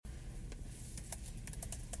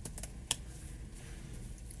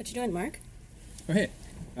What you doing, Mark? Oh, hey.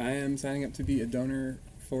 I am signing up to be a donor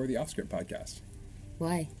for the Offscript podcast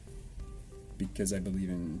Why? because I believe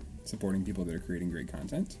in supporting people that are creating great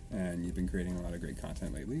content, and you've been creating a lot of great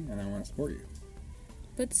content lately, and I want to support you.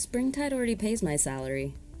 But Springtide already pays my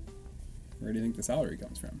salary. Where do you think the salary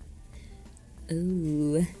comes from?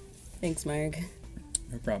 Ooh. Thanks, Mark.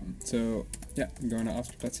 No problem. So, yeah, I'm going to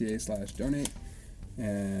offscript.ca/donate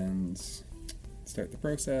and start the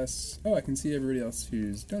process. Oh, I can see everybody else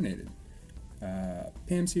who's donated.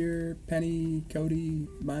 Pam's here, Penny, Cody,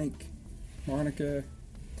 Mike, Monica,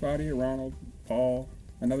 Claudia, Ronald, Paul,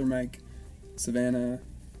 another Mike, Savannah,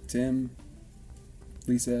 Tim,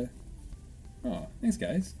 Lisa. Oh, thanks,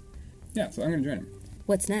 guys. Yeah, so I'm going to join them.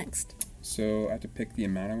 What's next? So I have to pick the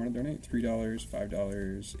amount I want to donate. $3, $5,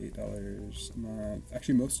 $8 a month.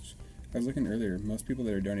 Actually, I was looking earlier, most people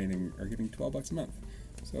that are donating are giving $12 a month.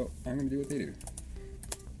 So I'm going to do what they do.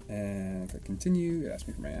 And if I continue, it asks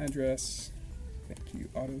me for my address. Thank you,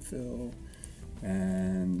 autofill.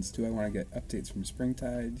 And do I want to get updates from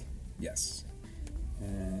Springtide? Yes.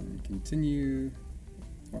 And continue.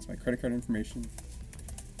 Wants my credit card information.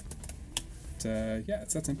 But, yeah,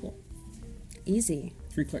 it's that simple. Easy.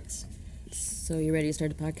 3 clicks. So you ready to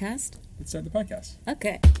start a podcast? Let's start the podcast.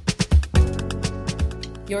 Okay.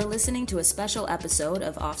 You're listening to a special episode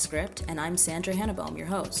of Offscript, and I'm Sandra Hannebaum, your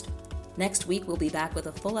host. Next week, we'll be back with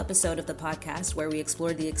a full episode of the podcast where we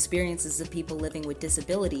explore the experiences of people living with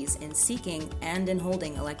disabilities in seeking and in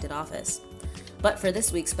holding elected office. But for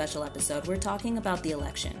this week's special episode, we're talking about the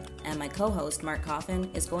election, and my co-host, Mark Coffin,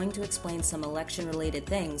 is going to explain some election-related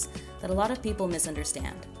things that a lot of people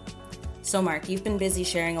misunderstand. So Mark, you've been busy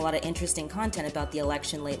sharing a lot of interesting content about the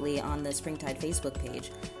election lately on the Springtide Facebook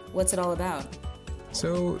page. What's it all about?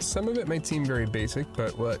 So some of it might seem very basic,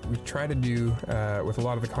 but what we try to do with a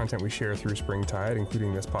lot of the content we share through Springtide,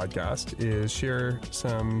 including this podcast, is share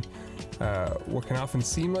some what can often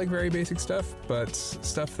seem like very basic stuff, but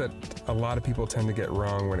stuff that a lot of people tend to get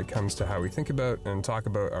wrong when it comes to how we think about and talk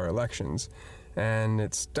about our elections. And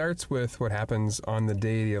it starts with what happens on the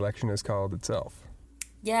day the election is called itself.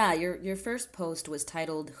 Yeah, your first post was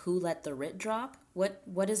titled, "Who Let the Writ Drop?"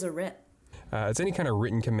 What is a writ? It's any kind of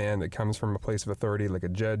written command that comes from a place of authority like a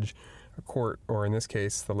judge, a court, or in this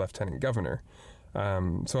case, the lieutenant governor.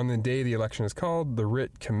 So on the day the election is called, the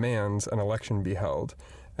writ commands an election be held.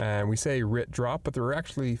 And we say writ drop, but there were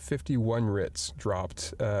actually 51 writs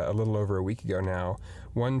dropped a little over a week ago now.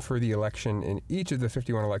 One for the election in each of the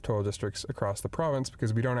 51 electoral districts across the province,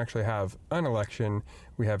 because we don't actually have an election.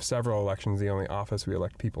 We have several elections. The only office we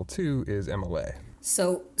elect people to is MLA.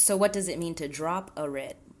 So what does it mean to drop a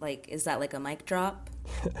writ? Like, is that like a mic drop?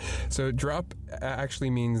 So drop actually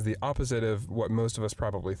means the opposite of what most of us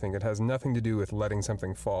probably think. It has nothing to do with letting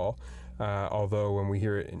something fall. Although when we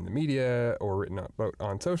hear it in the media or written about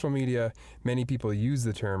on social media, many people use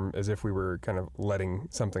the term as if we were kind of letting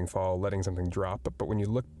something fall, letting something drop. But when you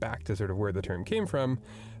look back to sort of where the term came from,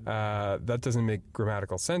 that doesn't make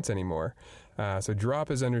grammatical sense anymore. So drop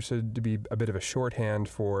is understood to be a bit of a shorthand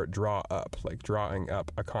for draw up, like drawing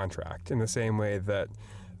up a contract, in the same way that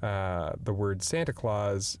the word Santa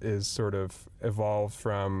Claus is sort of evolved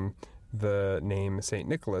from the name St.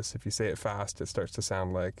 Nicholas. If you say it fast, it starts to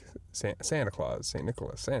sound like Santa Claus, St.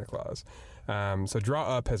 Nicholas, Santa Claus. So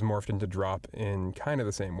draw up has morphed into drop in kind of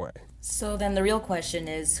the same way. So then the real question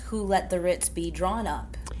is, who let the writs be drawn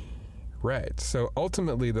up? Right. So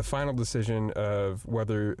ultimately, the final decision of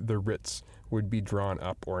whether the writs would be drawn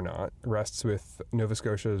up or not rests with Nova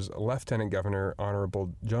Scotia's Lieutenant Governor,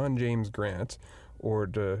 Honourable John James Grant, or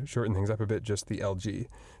to shorten things up a bit, just the LG.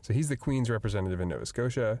 So he's the Queen's representative in Nova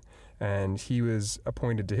Scotia, and he was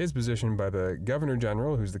appointed to his position by the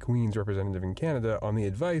Governor-General, who's the Queen's representative in Canada, on the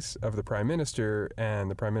advice of the Prime Minister,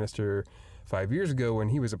 and the Prime Minister 5 years ago when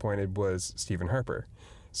he was appointed was Stephen Harper.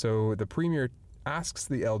 So the Premier asks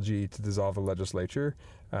the LG to dissolve the legislature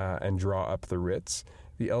and draw up the writs.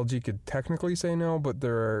 The LG could technically say no, but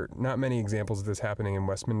there are not many examples of this happening in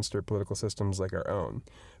Westminster political systems like our own.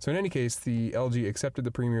 So in any case, the LG accepted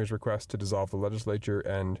the Premier's request to dissolve the legislature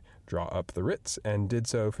and draw up the writs, and did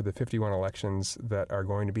so for the 51 elections that are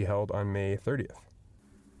going to be held on May 30th.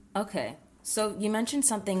 Okay, so you mentioned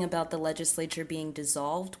something about the legislature being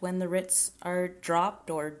dissolved when the writs are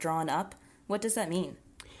dropped or drawn up. What does that mean?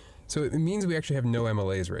 So it means we actually have no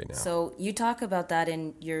MLAs right now. So you talk about that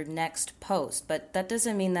in your next post, but that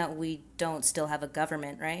doesn't mean that we don't still have a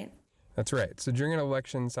government, right? That's right. So during an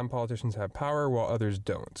election, some politicians have power while others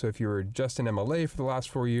don't. So if you were just an MLA for the last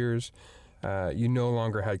 4 years, you no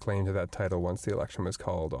longer had claim to that title once the election was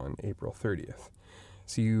called on April 30th.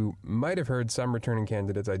 So you might have heard some returning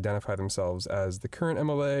candidates identify themselves as the current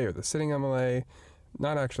MLA or the sitting MLA,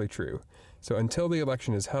 Not actually true. So until the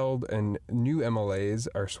election is held and new MLAs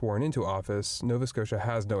are sworn into office, Nova Scotia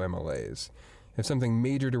has no MLAs. If something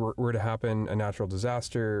major were to happen, a natural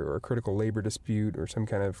disaster or a critical labor dispute or some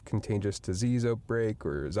kind of contagious disease outbreak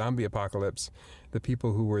or zombie apocalypse, the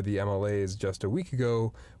people who were the MLAs just a week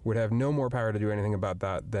ago would have no more power to do anything about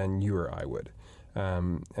that than you or I would.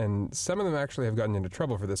 And some of them actually have gotten into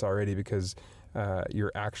trouble for this already because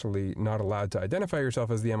you're actually not allowed to identify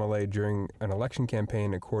yourself as the MLA during an election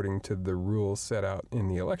campaign according to the rules set out in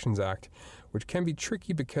the Elections Act, which can be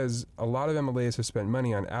tricky because a lot of MLAs have spent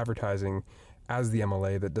money on advertising as the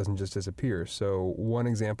MLA that doesn't just disappear. So one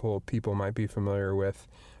example people might be familiar with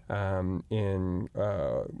in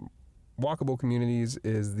walkable communities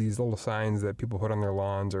is these little signs that people put on their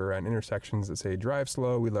lawns or around intersections that say, "Drive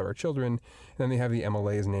slow, we love our children," and then they have the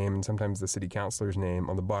MLA's name and sometimes the city councilor's name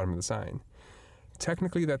on the bottom of the sign.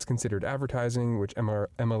 Technically, that's considered advertising, which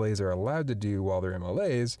MLAs are allowed to do while they're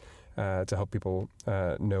MLAs to help people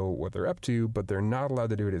know what they're up to, but they're not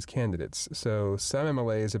allowed to do it as candidates. So some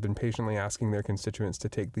MLAs have been patiently asking their constituents to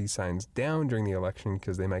take these signs down during the election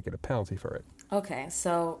because they might get a penalty for it. Okay,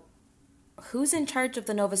 so who's in charge of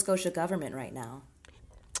the Nova Scotia government right now?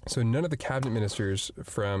 So none of the cabinet ministers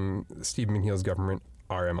from Stephen McNeil's government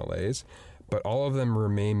are MLAs, but all of them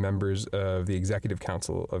remain members of the Executive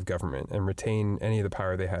Council of Government and retain any of the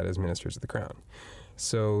power they had as ministers of the Crown.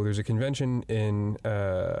 So there's a convention in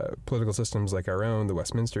political systems like our own, the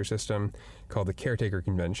Westminster system, called the Caretaker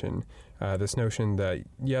Convention. This notion that,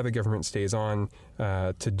 the government stays on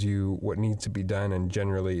to do what needs to be done, and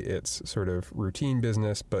generally it's sort of routine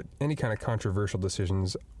business, but any kind of controversial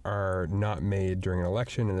decisions are not made during an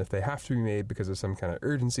election, and if they have to be made because of some kind of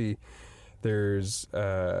urgency, there's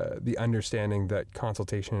the understanding that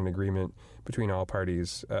consultation and agreement between all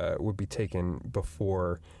parties would be taken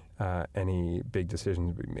before any big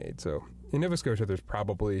decisions would be made. So in Nova Scotia, there's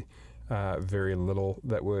probably very little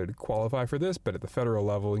that would qualify for this, but at the federal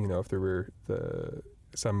level, if there were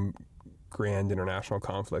some grand international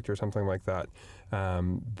conflict or something like that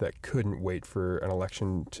that couldn't wait for an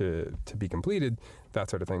election to be completed, that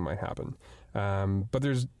sort of thing might happen. But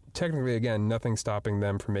there's technically, again, nothing stopping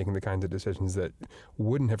them from making the kinds of decisions that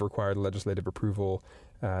wouldn't have required legislative approval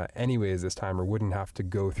anyways this time, or wouldn't have to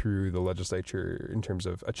go through the legislature in terms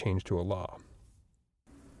of a change to a law.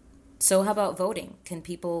 So how about voting? Can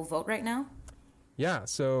people vote right now? Yeah,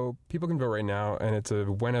 so people can vote right now, and it's a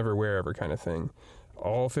whenever, wherever kind of thing.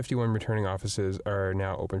 All 51 returning offices are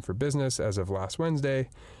now open for business as of last Wednesday.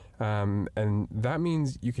 And that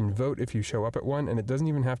means you can vote if you show up at one, and it doesn't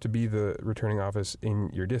even have to be the returning office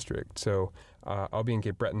in your district. So I'll be in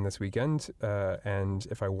Cape Breton this weekend, and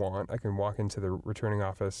if I want, I can walk into the returning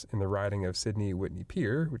office in the riding of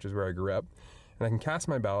Sydney-Whitney-Pier, which is where I grew up, and I can cast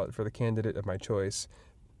my ballot for the candidate of my choice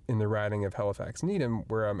in the riding of Halifax-Needham,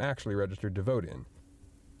 where I'm actually registered to vote in.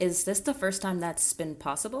 Is this the first time that's been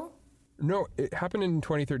possible? No, it happened in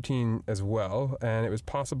 2013 as well, and it was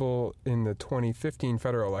possible in the 2015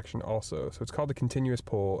 federal election also. So it's called a continuous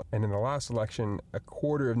poll, and in the last election, a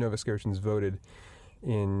quarter of Nova Scotians voted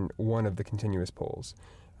in one of the continuous polls.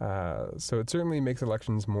 So it certainly makes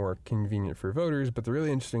elections more convenient for voters, but the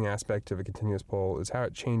really interesting aspect of a continuous poll is how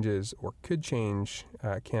it changes or could change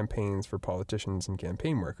campaigns for politicians and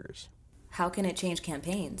campaign workers. How can it change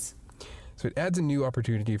campaigns? So it adds a new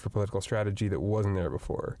opportunity for political strategy that wasn't there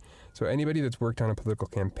before. So anybody that's worked on a political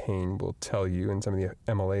campaign will tell you, and some of the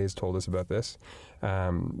MLAs told us about this,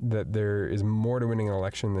 that there is more to winning an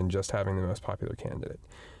election than just having the most popular candidate.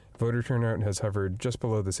 Voter turnout has hovered just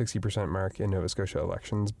below the 60% mark in Nova Scotia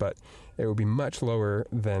elections, but it would be much lower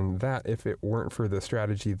than that if it weren't for the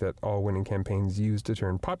strategy that all winning campaigns use to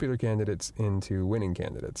turn popular candidates into winning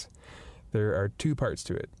candidates. There are two parts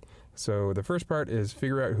to it. So the first part is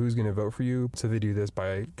figure out who's going to vote for you. So they do this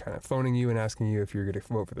by kind of phoning you and asking you if you're going to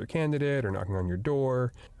vote for their candidate or knocking on your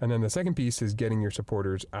door. And then the second piece is getting your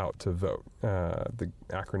supporters out to vote. The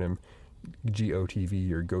acronym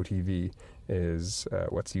GOTV or GOTV is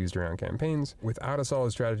what's used around campaigns. Without a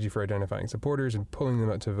solid strategy for identifying supporters and pulling them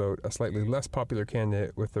out to vote, a slightly less popular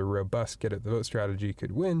candidate with a robust get-at-the-vote strategy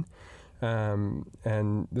could win.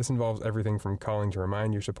 And this involves everything from calling to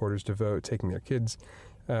remind your supporters to vote, taking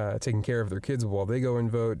care of their kids while they go and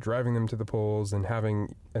vote, driving them to the polls, and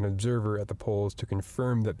having an observer at the polls to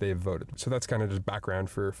confirm that they've voted. So that's kind of just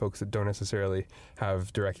background for folks that don't necessarily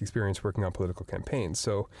have direct experience working on political campaigns.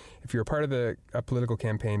 So if you're a part of a political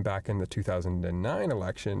campaign back in the 2009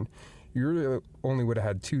 election, you really only would have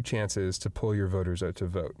had two chances to pull your voters out to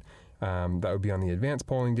vote. That would be on the advanced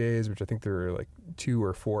polling days, which I think there were like 2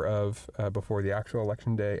 or 4 of before the actual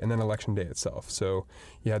election day, and then election day itself. So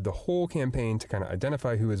you had the whole campaign to kind of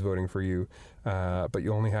identify who was voting for you, but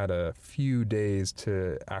you only had a few days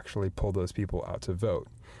to actually pull those people out to vote.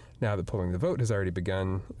 Now that polling the vote has already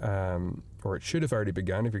begun, or it should have already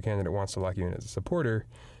begun if your candidate wants to lock you in as a supporter,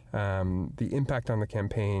 the impact on the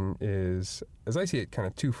campaign is, as I see it, kind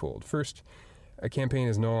of twofold. First, a campaign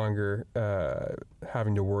is no longer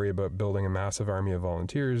having to worry about building a massive army of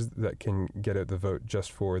volunteers that can get out the vote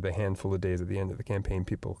just for the handful of days at the end of the campaign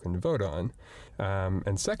people can vote on.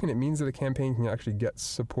 And second, it means that a campaign can actually get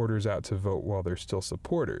supporters out to vote while they're still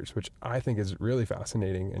supporters, which I think is really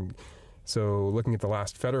fascinating. And so looking at the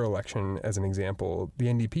last federal election as an example, the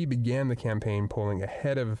NDP began the campaign polling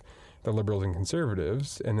ahead of the Liberals and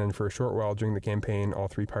Conservatives, and then for a short while during the campaign, all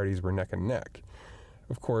 3 parties were neck and neck.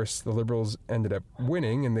 Of course, the Liberals ended up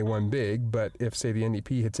winning, and they won big, but if, say, the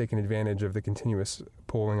NDP had taken advantage of the continuous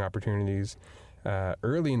polling opportunities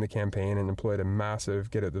early in the campaign and employed a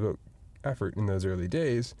massive get-out-the-vote effort in those early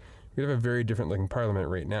days, we'd have a very different-looking parliament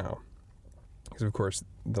right now. Because, of course,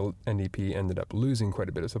 the NDP ended up losing quite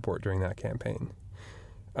a bit of support during that campaign.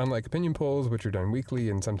 Unlike opinion polls, which are done weekly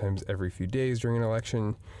and sometimes every few days during an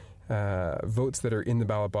election, votes that are in the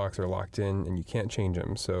ballot box are locked in and you can't change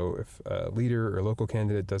them. So if a leader or local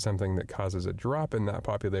candidate does something that causes a drop in that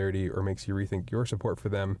popularity or makes you rethink your support for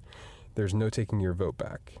them, there's no taking your vote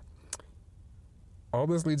back. All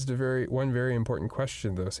this leads to one very important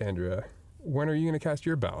question, though, Sandra. When are you going to cast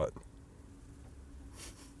your ballot?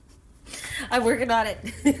 I'm working on it.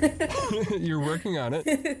 You're working on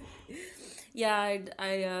it? Yeah,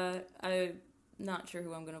 I'm not sure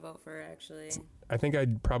who I'm going to vote for, actually. I think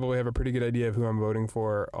I'd probably have a pretty good idea of who I'm voting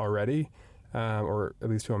for already, or at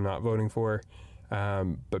least who I'm not voting for.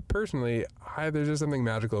 But personally, there's just something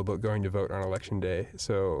magical about going to vote on Election Day.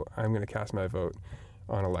 So I'm going to cast my vote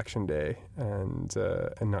on Election Day and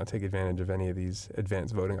not take advantage of any of these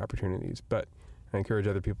advanced voting opportunities. But I encourage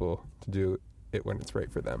other people to do it when it's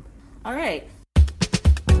right for them. All right.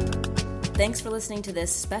 Thanks for listening to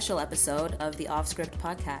this special episode of the Offscript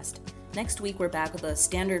podcast. Next week, we're back with a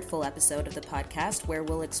standard full episode of the podcast where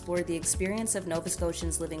we'll explore the experience of Nova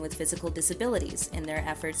Scotians living with physical disabilities in their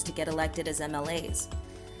efforts to get elected as MLAs.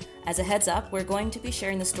 As a heads up, we're going to be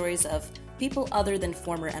sharing the stories of people other than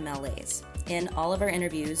former MLAs. In all of our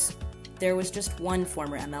interviews, there was just one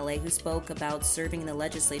former MLA who spoke about serving in the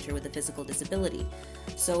legislature with a physical disability.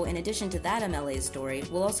 So in addition to that MLA's story,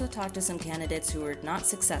 we'll also talk to some candidates who were not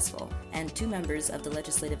successful and 2 members of the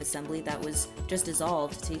Legislative Assembly that was just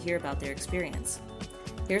dissolved to hear about their experience.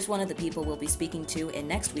 Here's one of the people we'll be speaking to in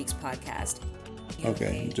next week's podcast.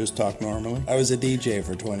 Okay, just talk normally. I was a DJ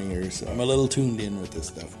for 20 years, so I'm a little tuned in with this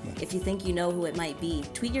stuff. If you think you know who it might be,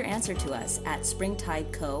 tweet your answer to us at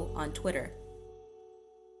SpringtideCo on Twitter.